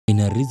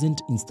In a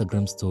recent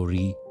Instagram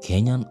story,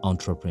 Kenyan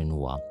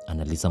entrepreneur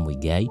Anerlisa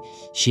Mungai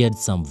shared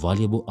some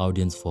valuable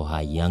audience for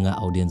her younger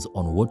audience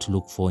on what to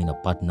look for in a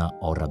partner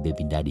or a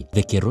baby daddy.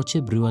 The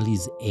Keroche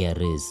Brewery's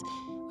heiress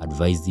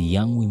advised the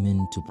young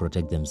women to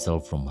protect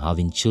themselves from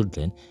having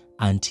children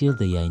until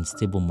they are in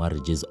stable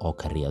marriages or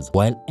careers,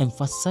 while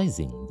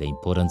emphasizing the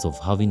importance of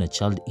having a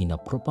child in a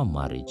proper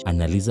marriage.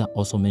 Anerlisa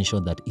also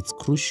mentioned that it's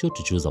crucial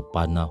to choose a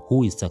partner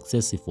who is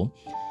successful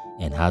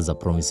and has a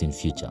promising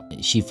future.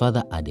 She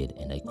further added,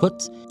 and I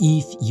quote,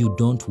 "If you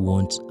don't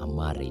want a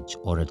marriage,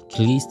 or at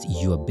least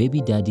your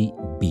baby daddy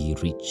be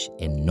rich,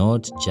 and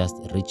not just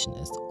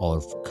richness or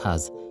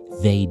cars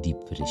they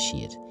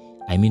depreciate.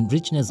 I mean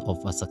richness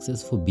of a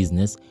successful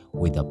business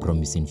with a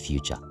promising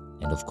future."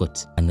 End of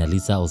quote.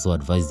 Anerlisa also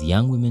advised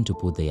young women to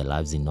put their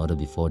lives in order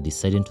before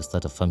deciding to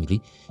start a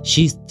family.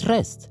 She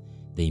stressed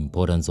the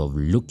importance of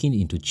looking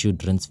into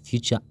children's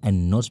future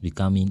and not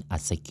becoming a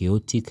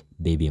psychotic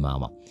baby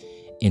mama.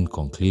 In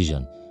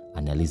conclusion,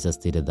 Anerlisa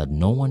stated that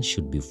no one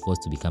should be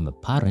forced to become a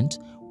parent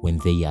when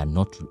they are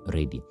not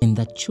ready, and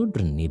that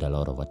children need a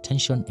lot of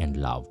attention and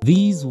love.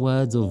 These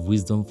words of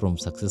wisdom from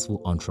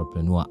successful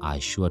entrepreneur are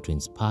sure to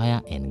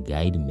inspire and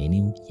guide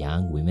many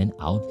young women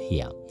out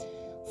here.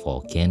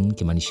 For Ken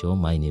Kimani Show,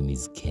 my name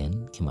is Ken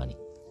Kimani.